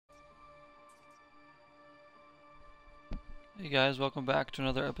Hey guys, welcome back to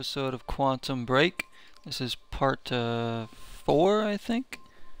another episode of Quantum Break. This is part 4, I think.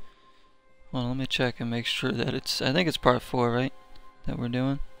 Well, let me check and make sure that I think it's part 4, right? That we're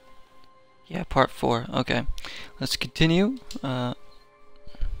doing? Yeah, part 4. Okay. Let's continue.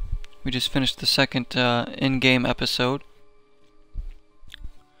 We just finished the second in-game episode.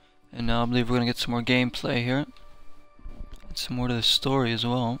 And now I believe we're going to get some more gameplay here. And some more to the story as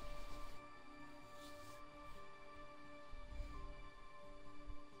well.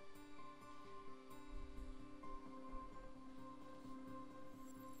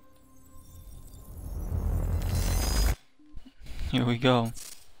 Here we go.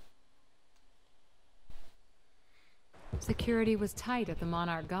 Security was tight at the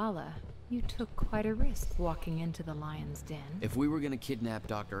Monarch Gala. You took quite a risk walking into the Lion's Den. If we were gonna kidnap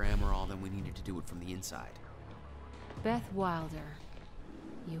Dr. Amaral, then we needed to do it from the inside. Beth Wilder.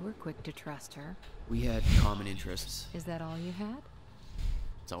 You were quick to trust her. We had common interests. Is that all you had?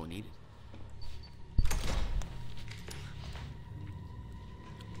 That's all we needed.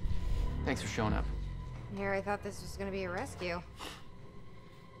 Thanks for showing up. Harry thought this was gonna be a rescue.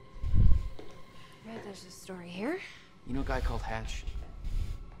 Right, there's a story here. You know a guy called Hatch?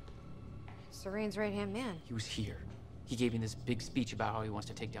 Serene's right-hand man. He was here. He gave me this big speech about how he wants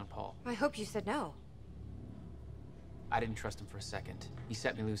to take down Paul. I hope you said no. I didn't trust him for a second. He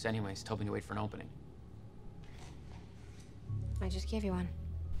set me loose anyways, told me to wait for an opening. I just gave you one.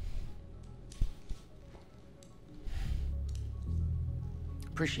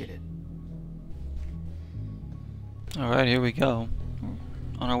 Appreciate it. Alright, here we go.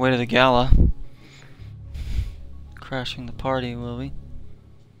 On our way to the gala. Crashing the party, will we?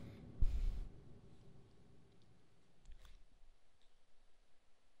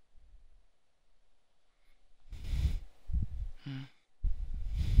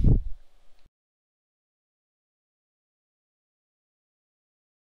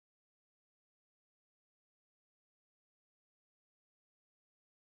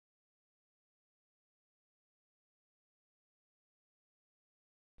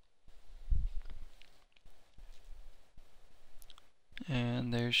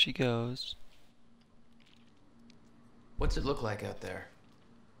 And there she goes. What's it look like out there?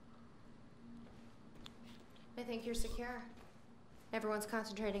 I think you're secure. Everyone's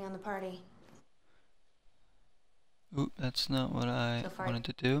concentrating on the party. Oop, that's not what I So far- wanted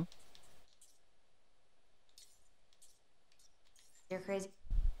to do. You're crazy.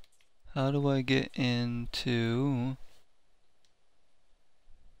 How do I get into...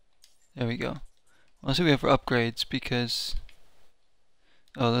 There we go. Let's see what we have for upgrades because...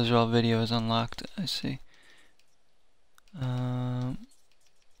 Oh, those are all videos unlocked. I see.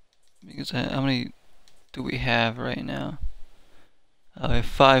 Because how many do we have right now? We have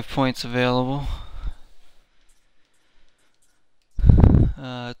 5 points available.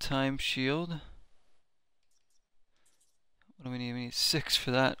 Time shield. What do we need? We need 6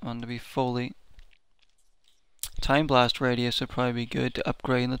 for that one to be fully. Time blast radius would probably be good to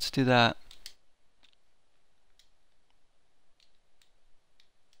upgrade. Let's do that.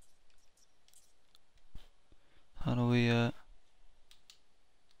 How do we, says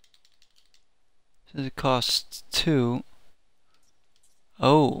it costs 2.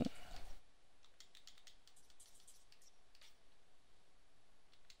 Oh.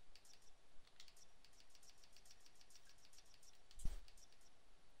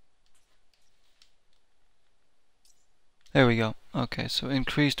 There we go. Okay, so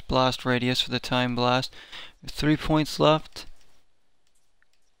increased blast radius for the time blast. 3 points left.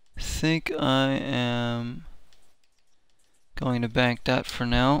 I think I am going to bank that for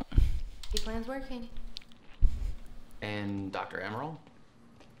now. Your plan's working. And Dr. Amaral?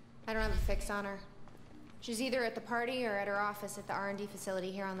 I don't have a fix on her. She's either at the party or at her office at the R&D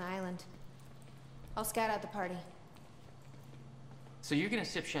facility here on the island. I'll scout out the party. So you're gonna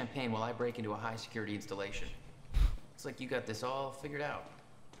sip champagne while I break into a high security installation. It's like you got this all figured out.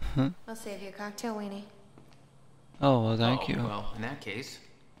 I'll save you a cocktail, Weenie. Oh, well, thank you. Well, in that case...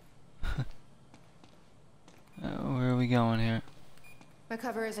 Where are we going here? My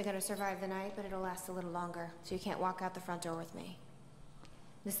cover isn't gonna survive the night, but it'll last a little longer, so you can't walk out the front door with me.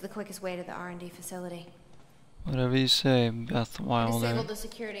 This is the quickest way to the R&D facility. Whatever you say, Beth I Wilder. disabled the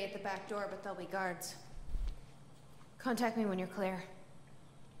security at the back door, but there'll be guards. Contact me when you're clear.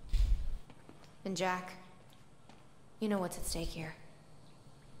 And Jack, you know what's at stake here.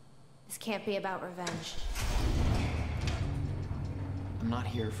 This can't be about revenge. I'm not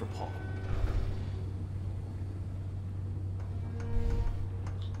here for Paul.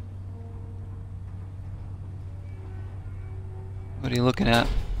 What are you looking at?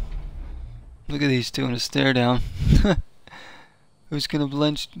 Look at these two in a stare down. Who's gonna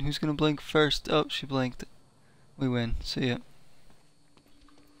blink first? Oh, she blinked. We win. See ya.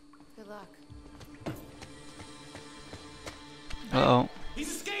 Good luck. Uh-oh. He's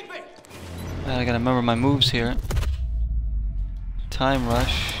escaping! I gotta remember my moves here. Time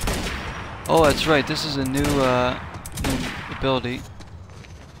rush. Oh, that's right. This is a new ability.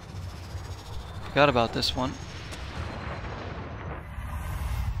 Forgot about this one.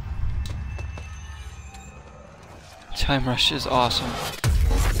 Time rush is awesome.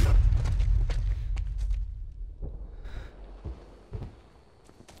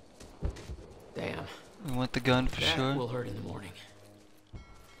 Damn. We want the gun for That sure. will hurt in the morning.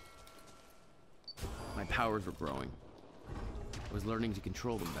 My powers were growing. I was learning to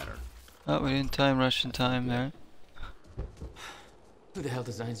control them better. Oh, we didn't time rush in time there. Who the hell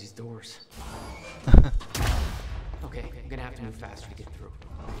designs these doors? Okay, I'm gonna have to move faster to get through.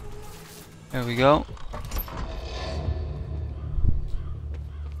 There we go.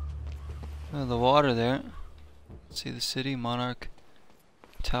 Oh, the water there. See the city, Monarch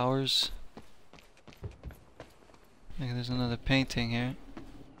Towers. I think there's another painting here.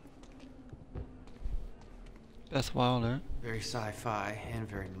 Beth Wilder. Very sci-fi and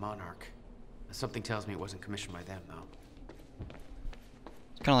very Monarch. Something tells me it wasn't commissioned by them, though.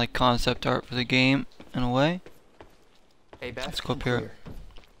 It's kind of like concept art for the game, in a way. Hey, Beth. Let's go I'm up here. clear.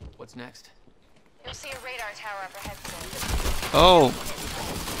 What's next? You'll see a radar tower up ahead soon. Oh!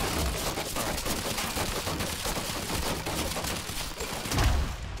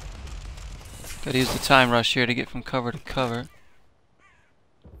 Gotta use the time rush here to get from cover to cover.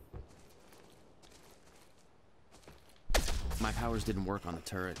 My powers didn't work on the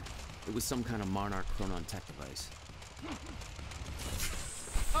turret. It was some kind of Monarch Chronon tech device.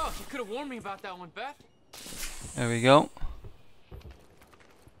 Oh, you could have warned me about that one, Beth. There we go.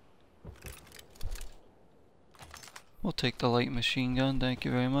 We'll take the light machine gun, thank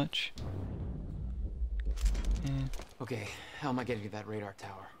you very much. Yeah. Okay, how am I getting to that radar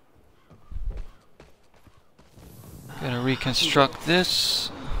tower? Gotta reconstruct this.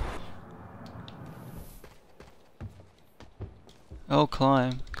 Oh,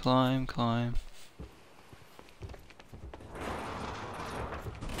 climb, climb, climb.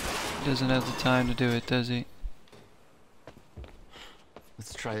 He doesn't have the time to do it, does he?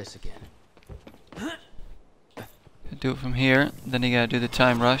 Let's try this again. Do it from here, then you gotta do the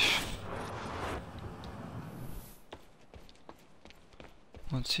time rush.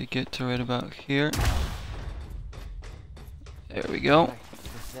 Once you get to right about here. There we go. Right,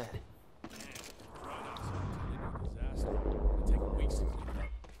 that's that.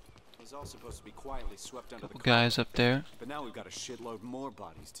 It was all supposed to be quietly swept under the Couple guys up there. but now we've got a shitload more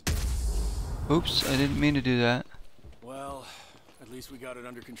bodies to do. Oops, I didn't mean to do that. Well, at least we got it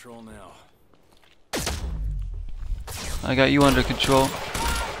under control now. I got you under control.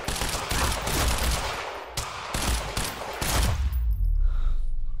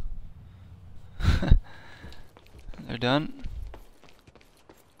 They're done.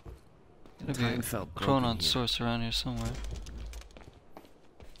 There'll be a Time felt broken Chronon here. source around here somewhere.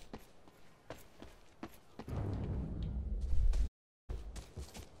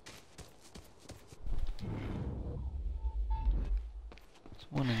 There's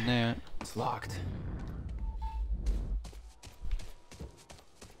one in there. It's locked.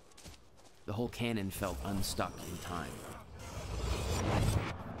 The whole cannon felt unstuck in time.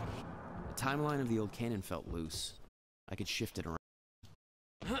 The timeline of the old cannon felt loose. I could shift it around.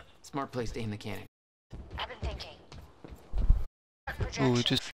 Smart place to aim the cannon. I've been thinking. Oh, we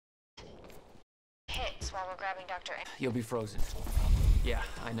just hits while we're grabbing Dr. You'll be frozen. Yeah,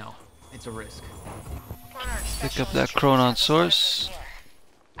 I know. It's a risk. pick up that Chronon source.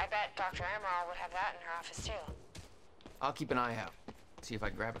 I bet Dr. Amaral would have that in her office too. I'll keep an eye out. See if I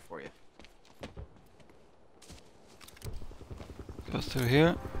can grab it for you. Go through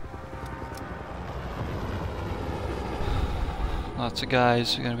here. Lots of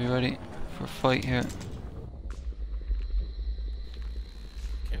guys. We're gonna be ready for a fight here.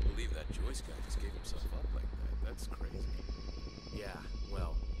 Can't believe that Joyce guy just gave himself up like that. That's crazy. Yeah,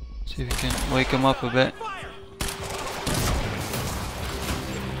 well. See if we can wake him up a bit.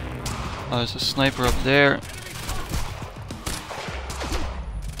 Oh, there's a sniper up there.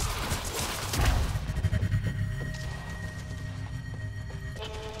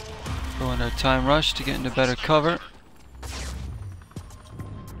 Go into our time rush to get into better cover.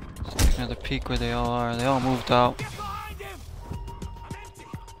 Let's take another peek where they all are. They all moved out. Get behind him! I'm empty!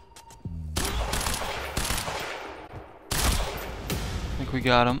 I think we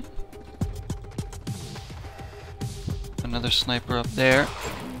got him. Another sniper up there.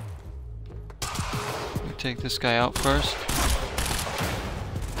 We take this guy out first.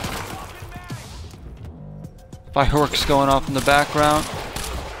 Fireworks going off in the background.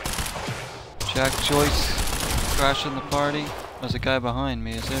 Jack Joyce crashing the party. There's a guy behind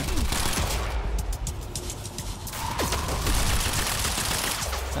me, is there?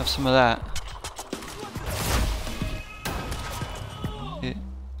 Have some of that. Yeah.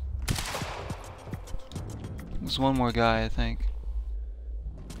 There's one more guy, I think.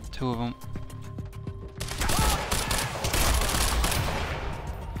 Two of them.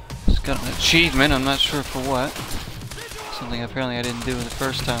 Just got an achievement, I'm not sure for what. Something apparently I didn't do the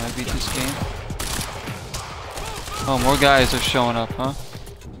first time I beat this game. Oh, more guys are showing up, huh?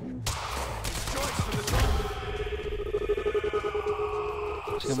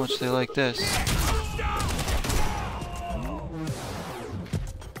 See how much they like this.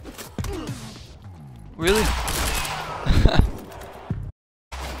 Really?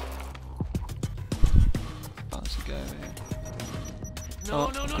 Oh, there's a guy over here.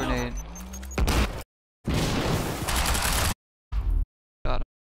 Oh, grenade. Got him.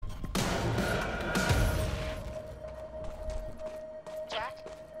 Jack,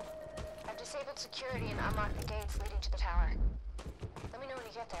 I've disabled security and unlocked the gates leading to the tower. Let me know when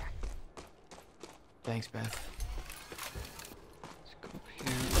you get there. Thanks, Beth. Let's go up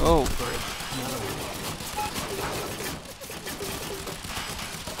here. Oh!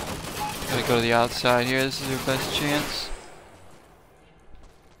 Gotta go to the outside here. This is our best chance.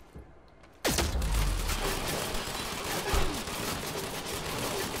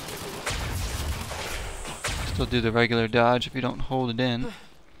 Still do the regular dodge if you don't hold it in.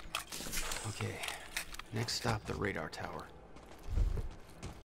 Okay. Next stop, the radar tower.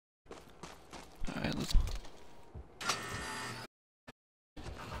 Alright, let's...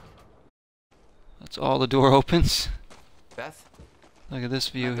 That's all the door opens. Beth? Look at this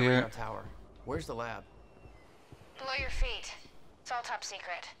view At the here. radar tower. Where's the lab? Below your feet. It's all top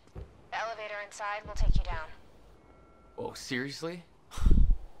secret. The elevator inside will take you down. Oh, seriously?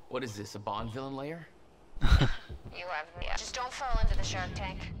 What is this, a Bond villain lair? You have the... Just don't fall into the shark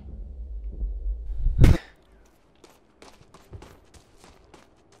tank. There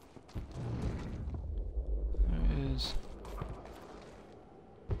is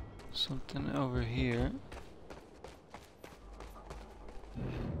something over here.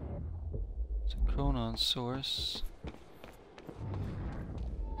 It's a Chronon source.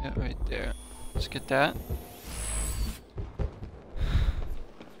 Yeah, right there. Let's get that.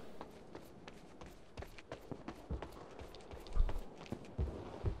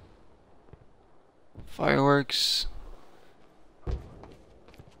 Fireworks.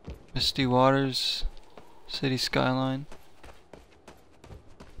 Misty Waters. City skyline.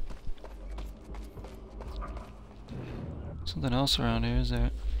 Something else around here, is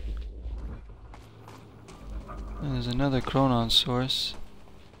there? And there's another Chronon source.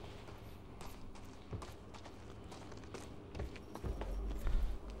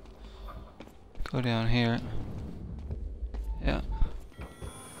 Go down here. Yeah.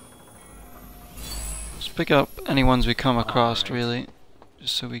 Let's pick up any ones we come across, really.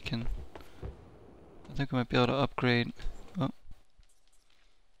 Just so we can... I think we might be able to upgrade. Oh.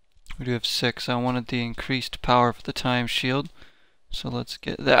 We do have 6. I wanted the increased power for the time shield. So let's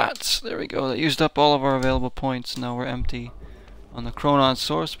get that. There we go. That used up all of our available points. Now we're empty on the Chronon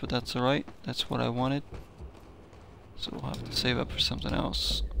source, but that's alright. That's what I wanted. So we'll have to save up for something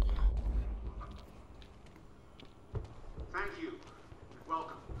else. Thank you.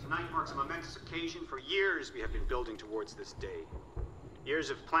 Welcome. Tonight marks a momentous occasion. For years we have been building towards this day. Years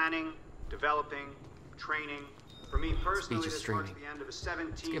of planning, developing, training. For me personally, Speech is this marks streaming. the end of a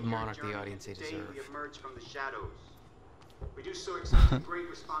 17-year give Monarch the journey. audience they Today deserve. we emerge from the shadows. We do so accepting great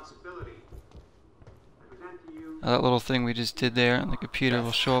responsibility. I present to you That little thing we just did there on the computer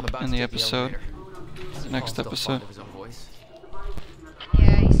will show I'm up about in to the take episode. elevator. Is The next Paul still episode. fond of his own voice?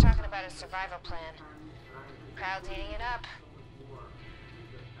 Yeah, he's talking about his survival plan. Crowd's eating it up.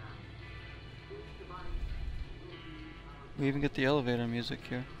 We even get the elevator music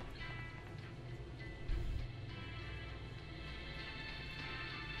here.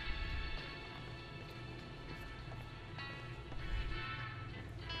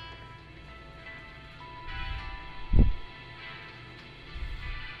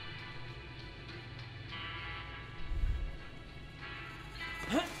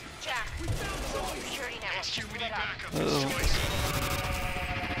 Jack, security network lit up. Uh-oh.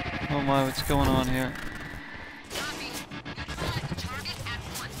 Oh my, what's going on here?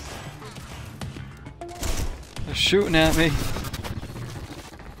 They're shooting at me.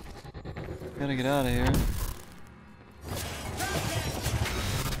 Gotta get out of here.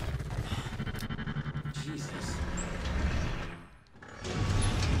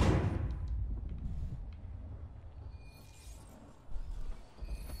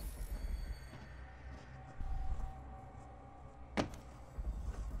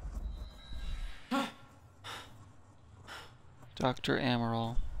 Dr.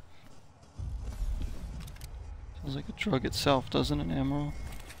 Amaral. Sounds like a drug itself, doesn't it, Amaral?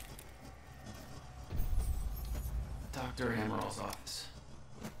 Dr. Amaral's office.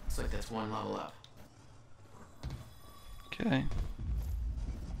 Looks like that's one level up. Okay.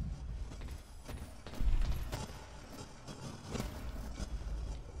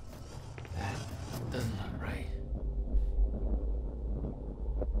 That doesn't look right.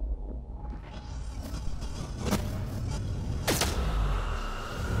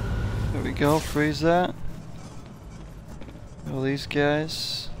 There we go, freeze that. All these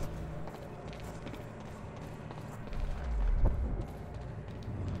guys.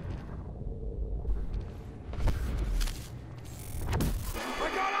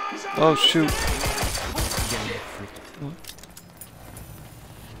 Oh shoot.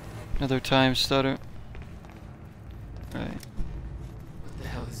 Another time stutter. Right. What the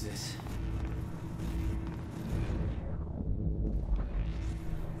hell is this?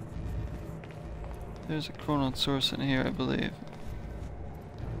 There's a chronon source in here, I believe.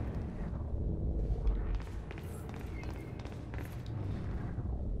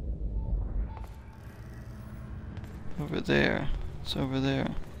 Over there. It's over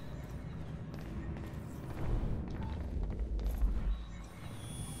there.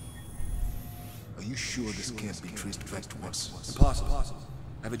 Are you sure this can't be traced back to us? Impossible.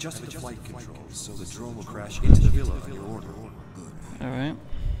 I've adjusted the flight controls so the drone will crash into the villa in your order. Good. Alright.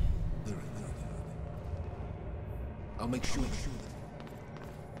 I'll make sure.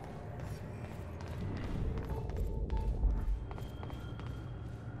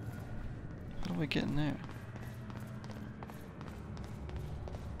 How do we get in there?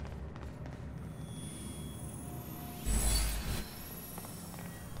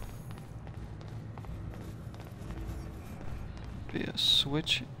 Be a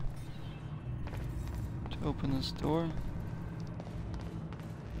switch to open this door.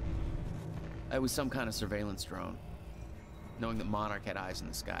 It was some kind of surveillance drone. Knowing that Monarch had eyes in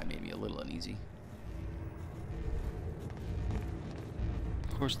the sky made me a little uneasy.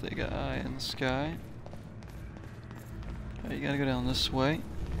 Of course they got eye in the sky. Alright, you gotta go down this way.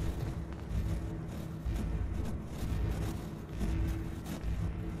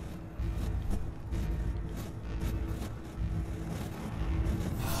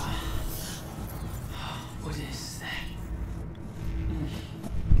 What is that?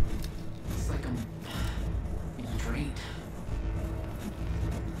 It's like I'm being drained.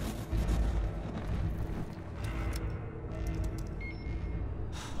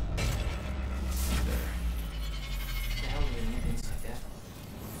 The hell do you need things like that?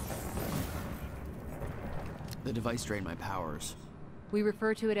 The device drained my powers. We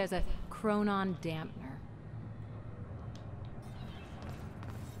refer to it as a chronon dampener.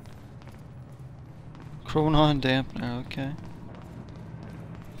 Chronon dampener, okay.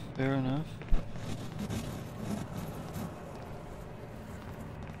 Fair enough.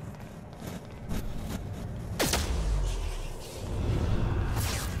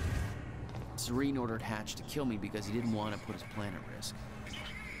 Serene ordered Hatch to kill me because he didn't want to put his plan at risk.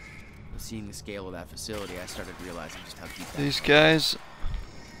 But seeing the scale of that facility, I started realizing just how deep that These guys,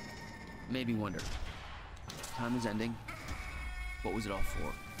 made me wonder. Time is ending. What was it all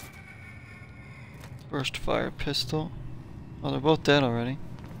for? burst fire pistol. Oh, they're both dead already.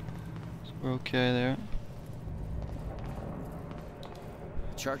 So we're okay there.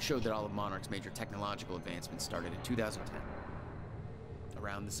 The chart showed that all of Monarch's major technological advancements started in 2010.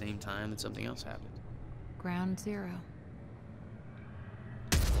 Around the same time that something else happened. Ground zero.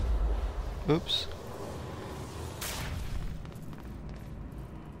 Oops.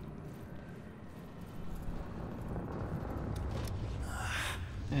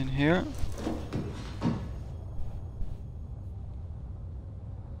 In here.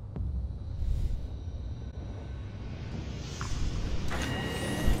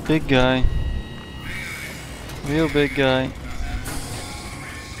 Big guy. Real big guy.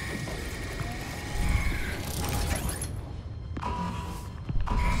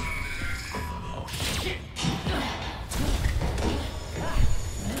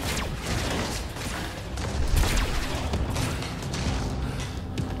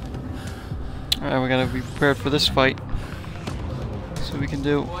 Alright, we gotta be prepared for this fight. See what we can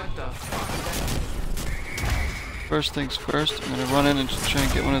do. What the fuck? First things first, I'm gonna run in and just try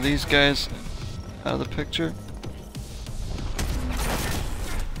and get one of these guys out of the picture.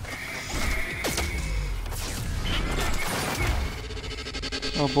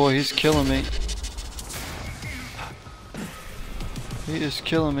 Oh boy, he's killing me. He is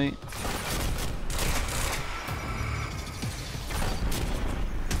killing me.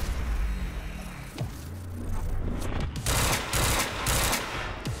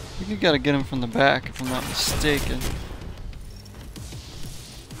 You gotta get him from the back, if I'm not mistaken.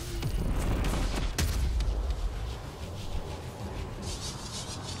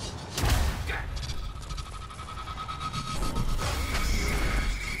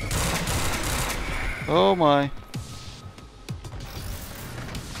 Oh my.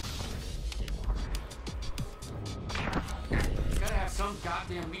 Gotta have some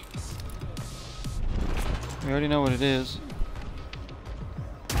goddamn weakness. We already know what it is.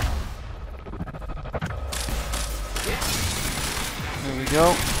 There we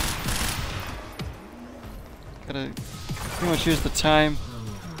go. Gotta pretty much use the time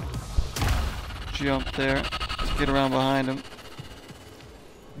jump there to get around behind him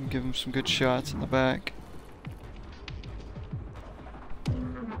and give him some good shots in the back.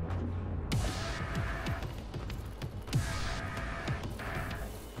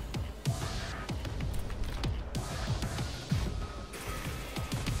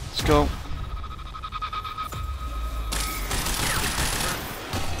 Let's go.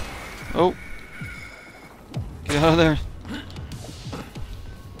 Oh. Get out of there.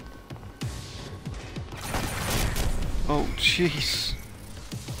 Oh, jeez.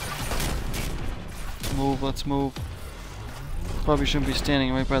 Move, let's move. Probably shouldn't be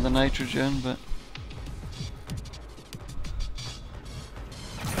standing right by the nitrogen, but...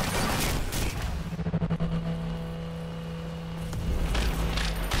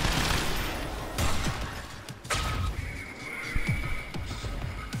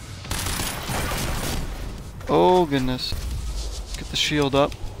 Oh goodness. Get the shield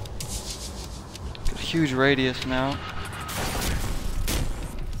up. Got a huge radius now.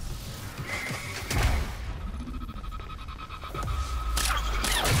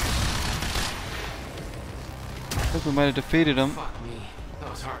 I think we might have defeated him. Fuck me. That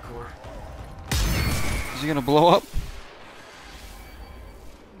was hardcore. Is he gonna blow up?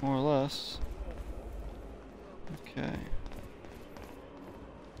 More or less. Okay.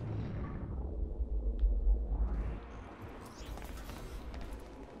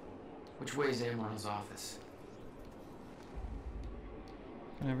 Which way is Amaril's office?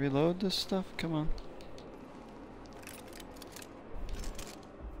 Can I reload this stuff? Come on.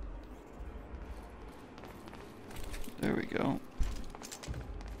 There we go.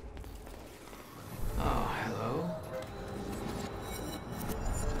 Oh, hello.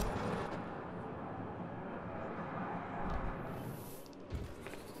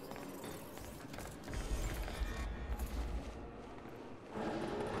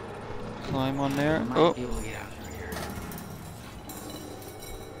 Climb on there. Might Oh! be able to get out through here.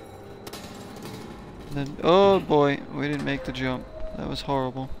 Then, oh boy, we didn't make the jump. That was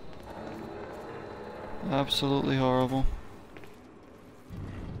horrible. Absolutely horrible.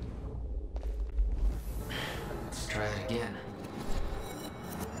 Let's try that again.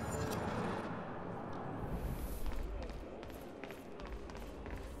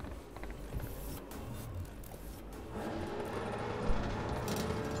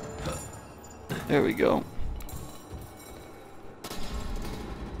 There we go.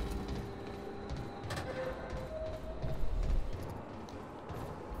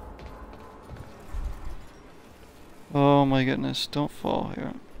 Oh my goodness, don't fall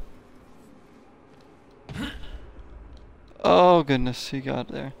here. Oh goodness, he got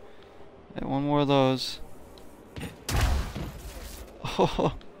there. Right, one more of those.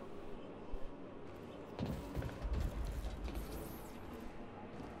 Oh.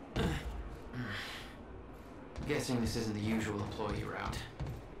 I'm guessing this isn't the usual employee route.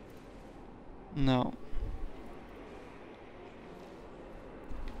 No.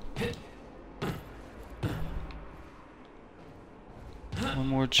 One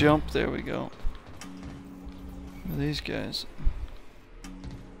more jump, there we go. Who are these guys?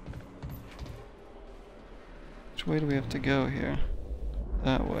 Which way do we have to go here?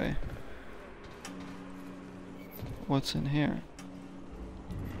 That way. What's in here?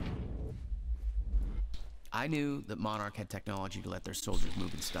 I knew that Monarch had technology to let their soldiers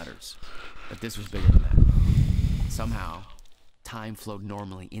move in stutters, but this was bigger than that. Somehow, time flowed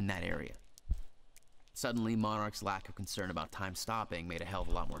normally in that area. Suddenly, Monarch's lack of concern about time stopping made a hell of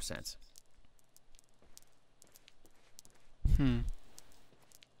a lot more sense.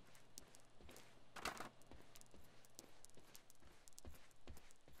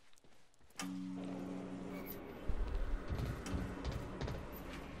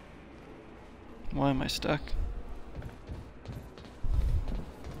 Why am I stuck?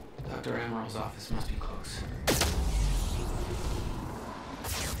 Dr. Amaril's office must be close.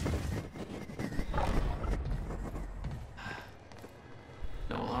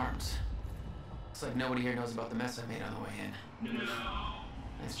 No alarms. Looks like nobody here knows about the mess I made on the way in. No.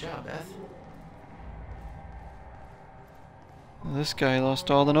 Nice job, Beth. This guy lost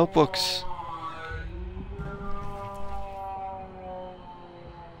all the notebooks.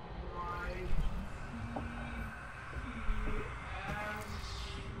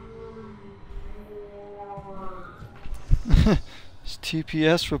 It's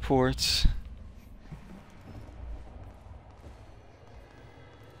TPS reports.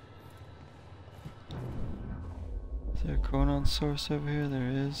 Is there a chronon source over here? There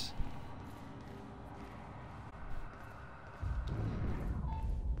is.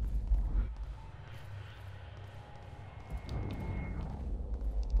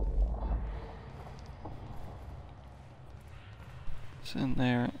 It's in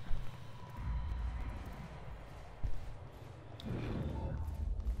there.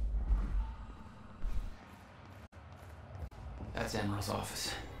 That's Emerald's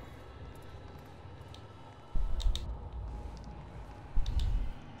office.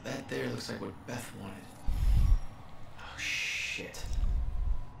 That there looks like what Beth wanted. Oh, shit.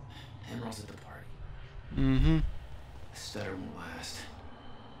 Emerald's at the party. Mm-hmm. The stutter won't last.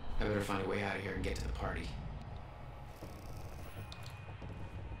 I better find a way out of here and get to the party.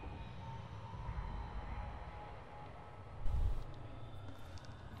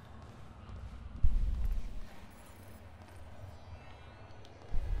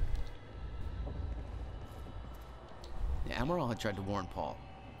 Amaral had tried to warn Paul.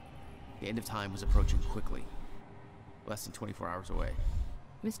 The end of time was approaching quickly. Less than 24 hours away.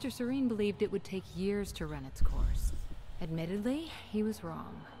 Mr. Serene believed it would take years to run its course. Admittedly, he was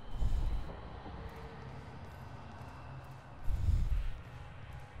wrong.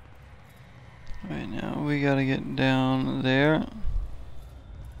 Right now we gotta get down there.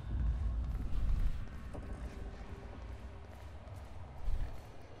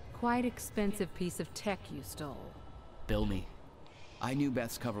 Quite expensive piece of tech you stole. Bill me. I knew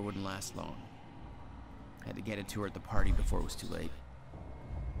Beth's cover wouldn't last long. Had to get it to her at the party before it was too late.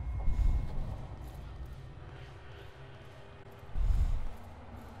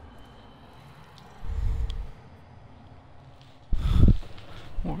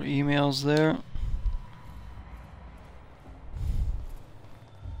 More emails there.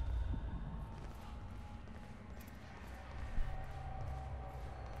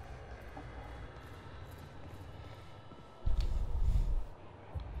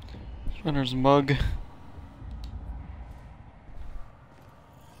 Runner's mug.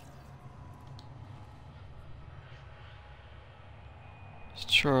 It's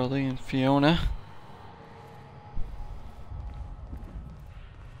Charlie and Fiona.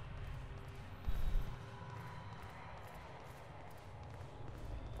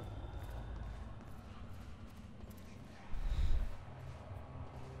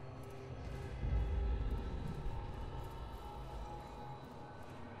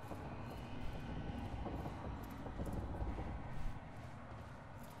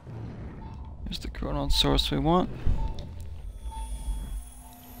 Here's the chronon source we want.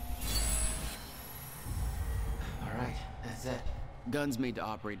 Alright, that's it. Guns made to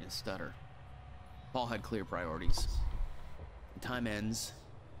operate in a stutter. Paul had clear priorities. When time ends,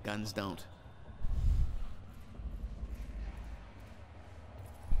 guns don't.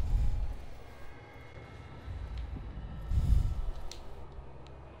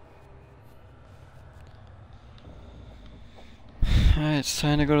 Alright, it's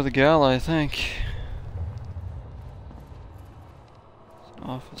time to go to the gala, I think. There's an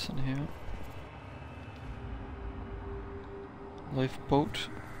office in here. Lifeboat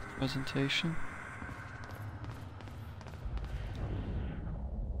presentation.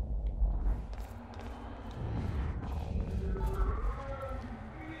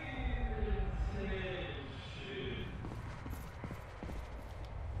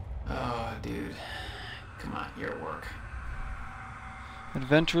 Oh, dude. Come on, you're at work.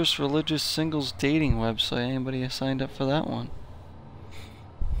 Adventurous religious singles dating website. Anybody signed up for that one?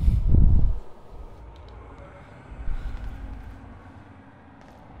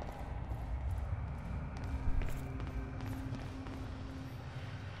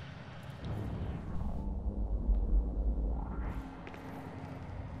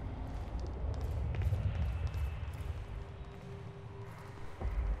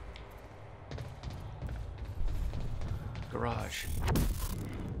 Garage.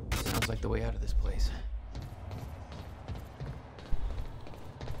 Sounds like the way out of this place.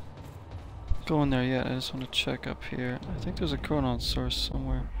 Go in there yet. I just want to check up here. I think there's a chronon source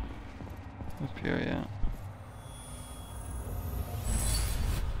somewhere. Up here, yeah.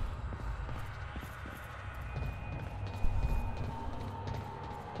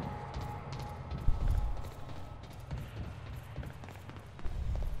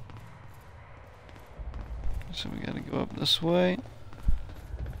 So we gotta go up this way.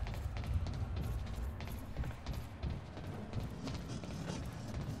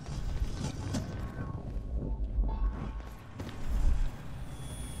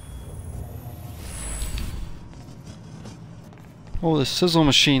 Oh, the sizzle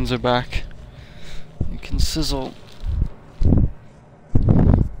machines are back. You can sizzle.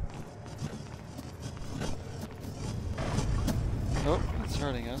 Oh, it's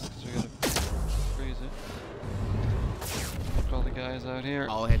hurting us because we gotta freeze it. Put all the guys out here.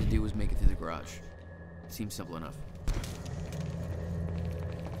 All I had to do was make it through the garage. Seems simple enough.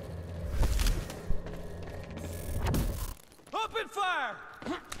 Open fire!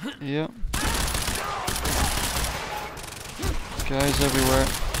 Yep. Guys everywhere.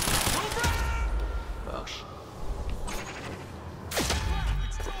 Oh, sh.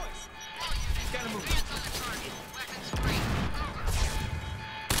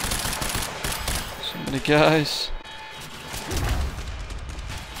 So many guys.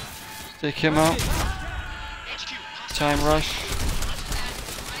 Let's take him out. Time rush.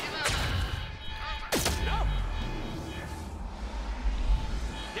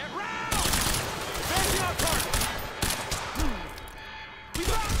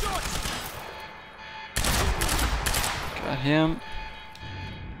 Got him.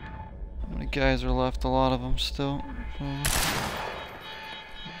 How many guys are left? A lot of them still.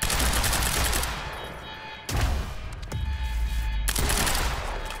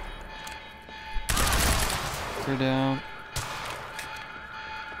 We're down.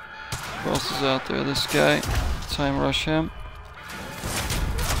 Who else is out there? This guy. Time rush him.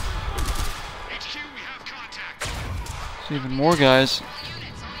 There's even more guys.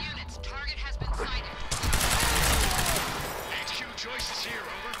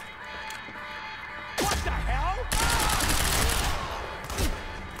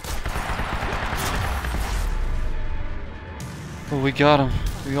 Oh, we got him.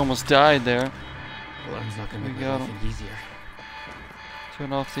 We almost died there. Alarm's not gonna We make got anything easier.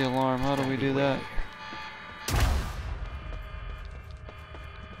 Turn off the alarm. How do we do that?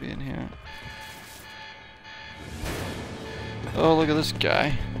 Be in here. Oh, look at this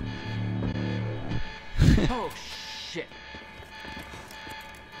guy. Oh shit.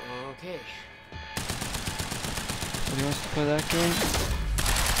 Okay. What, he wants to play that game?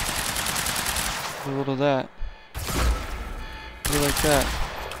 A little of that. You like that?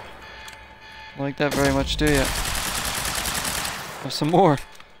 Don't like that very much, do you? Have some more.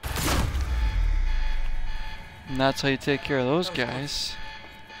 And that's how you take care of those guys.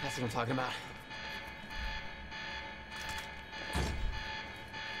 That's what I'm talking about.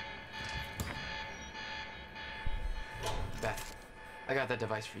 Beth, I got that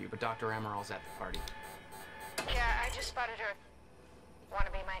device for you, but Dr. Amaral's at the party. Yeah, I just spotted her. Wanna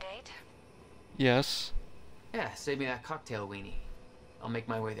be my date? Yes. Yeah, save me that cocktail weenie. I'll make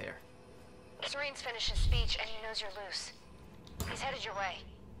my way there. Serene's finished his speech and he knows you're loose. He's headed your way.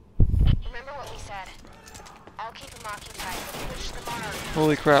 Remember what we said. I'll keep him occupied. Push the Monarch.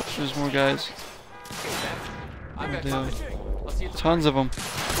 Holy crap, there's more guys. I've got Yeah. company. I'll see you at the Tons of them.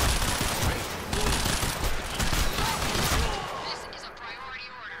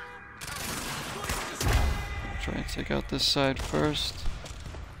 Try and take out this side first.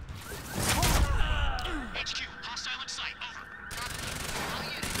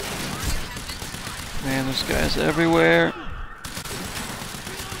 Man, there's guys everywhere.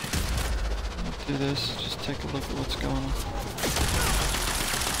 Let's do this. Just take a look at what's going on.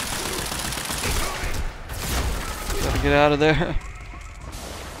 Gotta get out of there.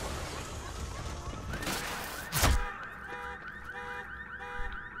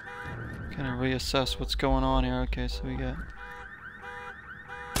 Kind of reassess what's going on here. Okay, so we got.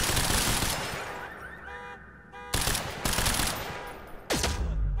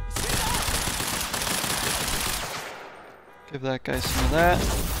 Give that guy some of that.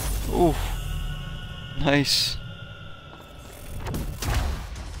 Ooh. Nice.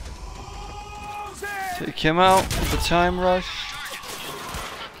 Take him out with the time rush.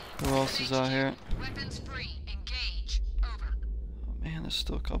 Who else is out here? Weapons free. Engage. Over. Oh man, there's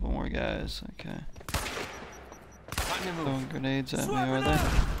still a couple more guys. Okay. Time to move. Throwing grenades at me, are they?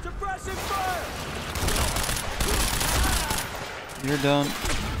 Suppressing fire! You're done.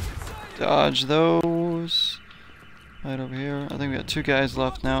 Dodge those. Right over here. I think we got 2 guys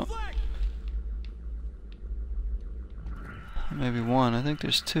left now. Maybe 1. I think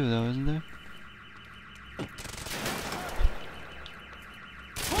there's 2 though, isn't there?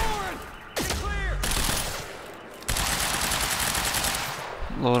 Forward! Be clear!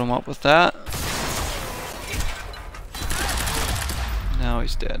 Load him up with that. Now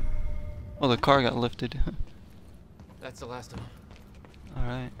he's dead. Oh, the car got lifted. That's the last of them.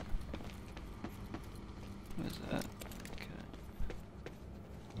 Alright. What is that? Okay.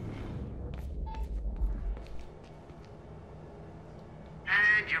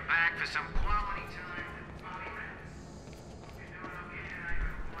 And you're back for some quality time with Bobby Rance. You doing okay tonight,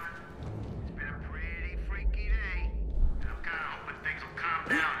 everyone? It's been a pretty freaky day. And I'm kind of hoping things will calm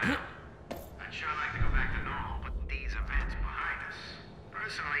down now. I'd sure like to go back to normal, but these events behind us.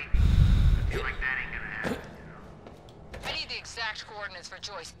 Personally, I feel like that ain't gonna happen, you know? I need the exact coordinates for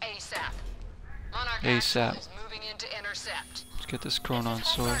Joyce ASAP. Monarch ASAP. Actual is moving in to intercept. Let's get this Chronon This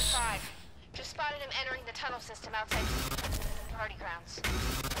is Homeward source. 5. Just spotted him entering the tunnel system outside the party grounds.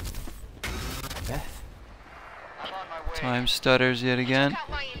 Beth? I'm on my way. Time stutters yet again. Took out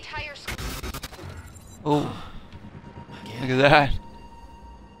my entire Oh, Again? look at that.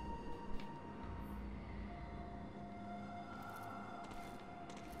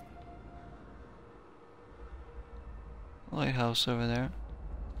 Lighthouse over there.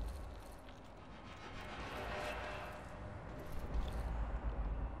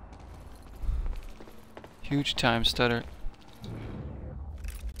 Huge time stutter.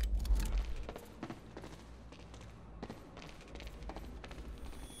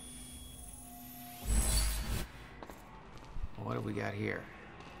 What do we got here?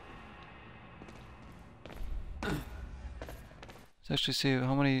 Let's actually see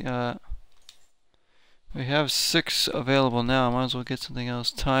how many, we have 6 available now. Might as well get something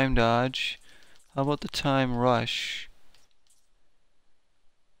else. Time dodge. How about the time rush?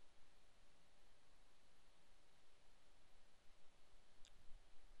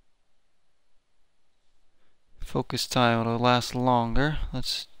 Focus time, it'll last longer.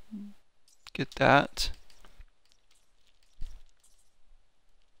 Let's get that.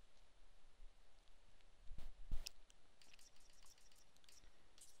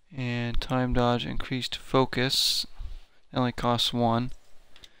 And time dodge, increased focus. It only costs 1.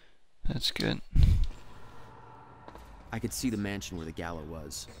 That's good. I could see the mansion where the gala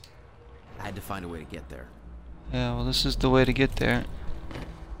was. I had to find a way to get there. Yeah, well, this is the way to get there.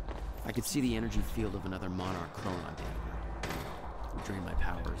 I could see the energy field of another Monarch Chronon down here. It would drain my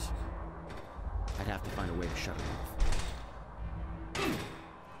powers. I'd have to find a way to shut it off.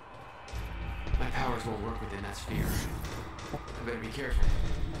 My powers won't work within that sphere. I better be careful.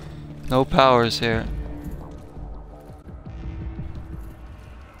 No powers here.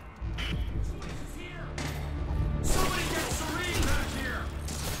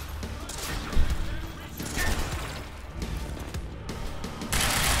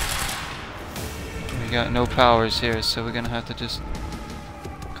 We got no powers here, so we're gonna have to just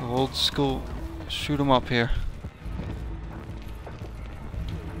go old school. Shoot them up here.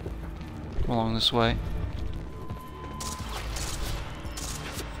 Come along this way.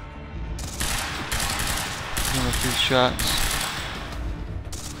 Give him a few shots.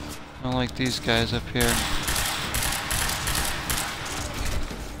 I don't like these guys up here.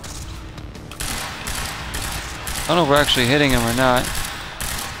 I don't know if we're actually hitting him or not.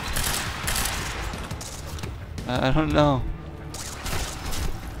 I don't know.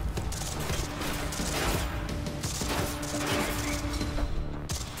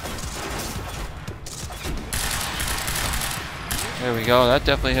 There we go, that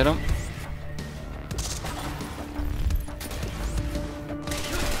definitely hit him.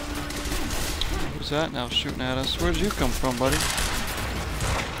 Who's that now shooting at us? Where'd you come from, buddy?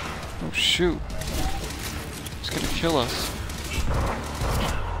 Oh shoot. He's gonna kill us.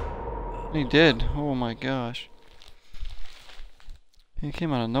 He did. Oh my gosh. He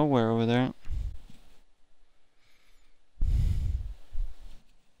came out of nowhere over there.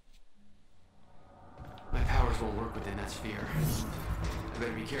 My powers won't work within that sphere. I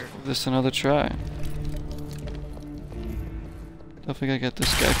better be careful. Give this another try. Definitely gotta get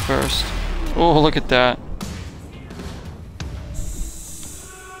this guy first. Oh, look at that.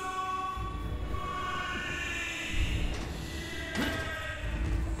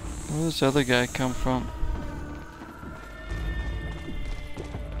 Where does this other guy come from?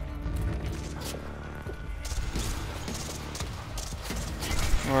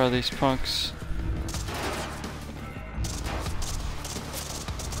 Where are these punks?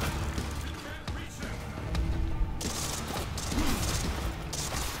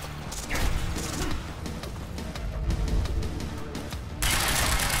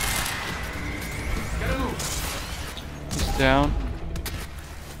 He's down.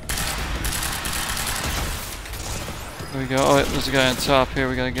 There we go. Oh, there's a guy on top here.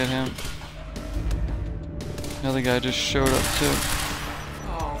 We gotta get him. Another guy just showed up too.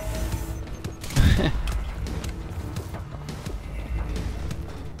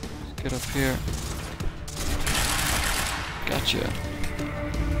 Let's get up here. Gotcha.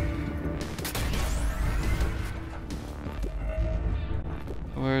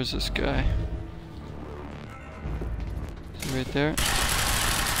 Where is this guy? Is he right there?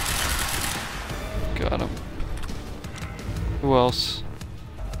 Got him. Who else?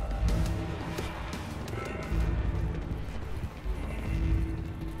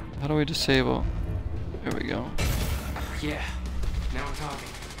 How do we disable? There we go. Yeah, now we're talking.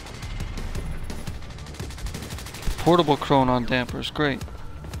 Portable chronon dampers, great.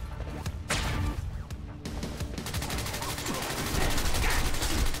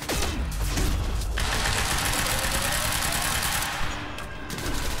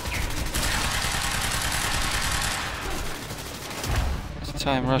 It's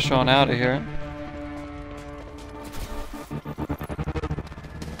time to rush on out of here.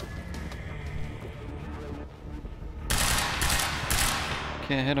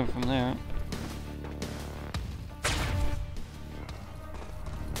 Can't hit him from there.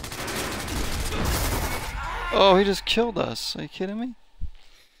 Oh, he just killed us. Are you kidding me?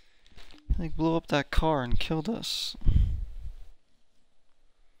 He blew up that car and killed us.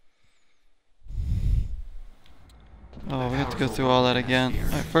 Oh, we have to go through all that again.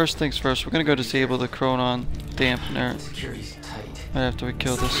 Alright, first things first, we're gonna go disable the chronon dampener Security's tight. right after we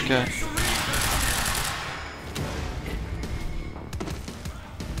kill this guy.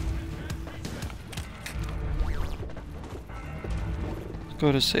 Let's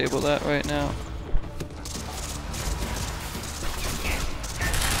go disable that right now.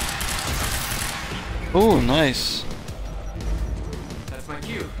 Oh, nice. That's my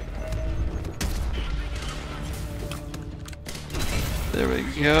cue. There we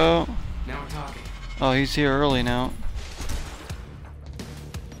go. Now we're talking. Oh, he's here early now.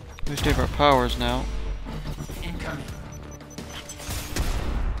 We should have our powers now. Incoming.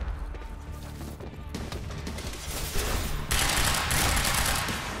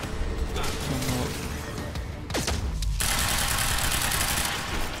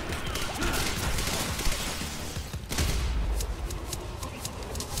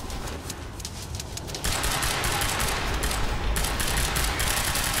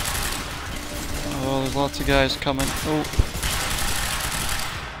 Oh, there's lots of guys coming. Oh.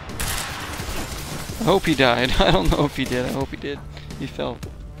 I hope he died. I don't know if he did. I hope he did. He fell.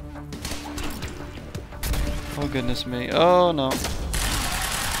 Oh goodness me. Oh no.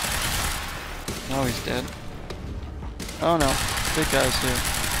 Now he's dead. Oh no. Big guy's here.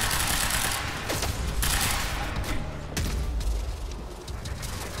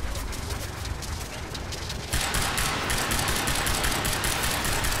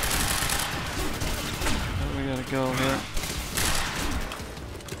 We gotta go here.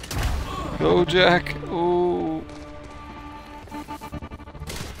 Go, Jack. Ooh.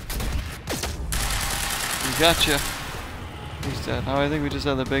 We gotcha. He's dead. Oh, I think we just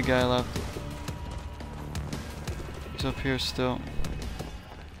have the big guy left. He's up here still.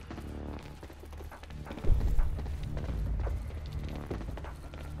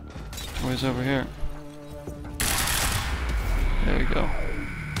 Oh, he's over here. There we go.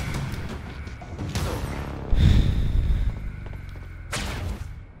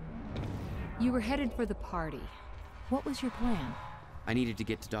 You were headed for the party. What was your plan? I needed to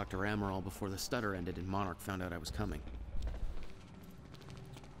get to Dr. Amaral before the stutter ended and Monarch found out I was coming.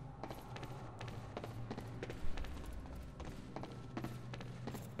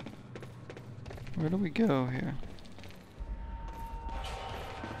 Where do we go here?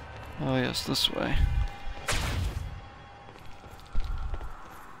 Oh yes, this way.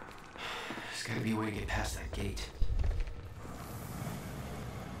 There's gotta be a way to get past that gate.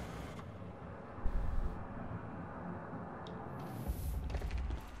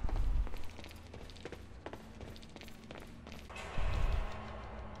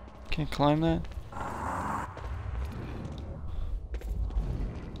 Can't climb that?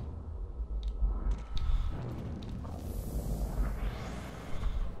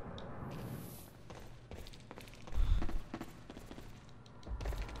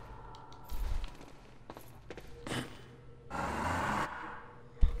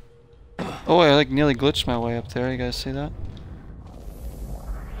 Oh, I like nearly glitched my way up there. You guys see that?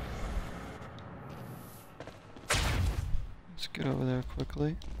 Let's get over there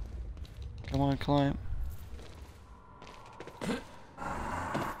quickly. Come on, climb.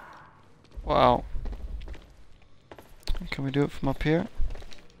 Wow. Can we do it from up here?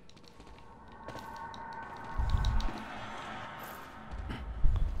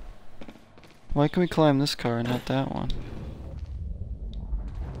 Why can we climb this car and not that one?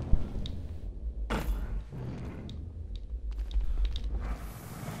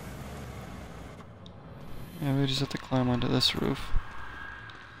 Yeah, we just have to climb onto this roof.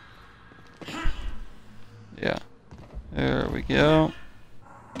 Yeah. There we go.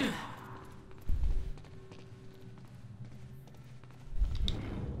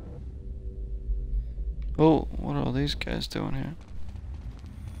 Oh, what are all these guys doing here?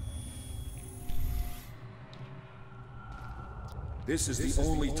 This is the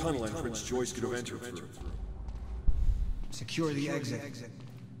only tunnel entrance Joyce could have entered through. Secure the exit.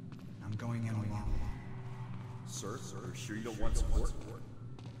 I'm going in alone. Sir, are you sure you don't want support?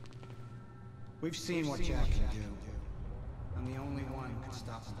 We've seen what Jack can do. I'm the only one who can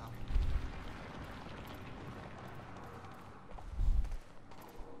stop him.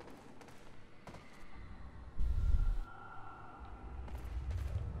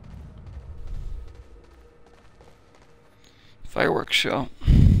 Fireworks show.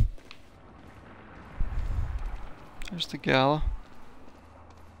 There's the gala.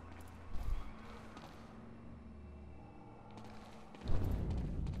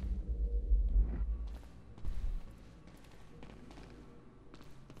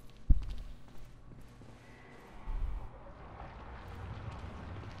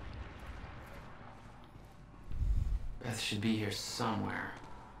 Beth should be here somewhere.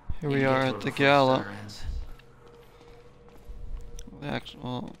 Here Need we to get are to at her the before gala. summer ends.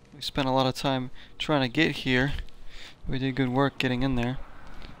 Well, we spent a lot of time trying to get here. We did good work getting in there.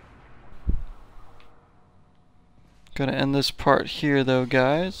 Gonna end this part here though,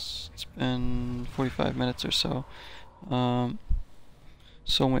 guys. It's been 45 minutes or so.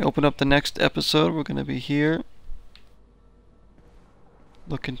 So when we open up the next episode, we're gonna be here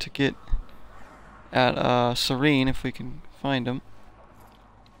looking to get at Serene if we can find him.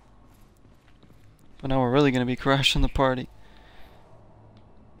 But now we're really gonna be crashing the party.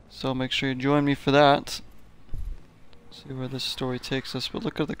 So make sure you join me for that. See where this story takes us. But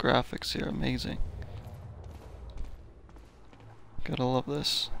look at the graphics here, amazing. Gotta love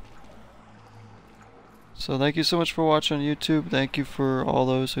this. So thank you so much for watching on YouTube. Thank you for all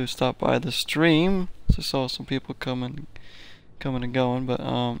those who stopped by the stream. I saw some people coming and going,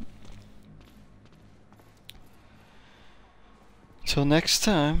 but till next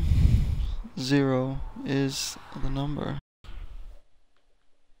time, 0 is the number.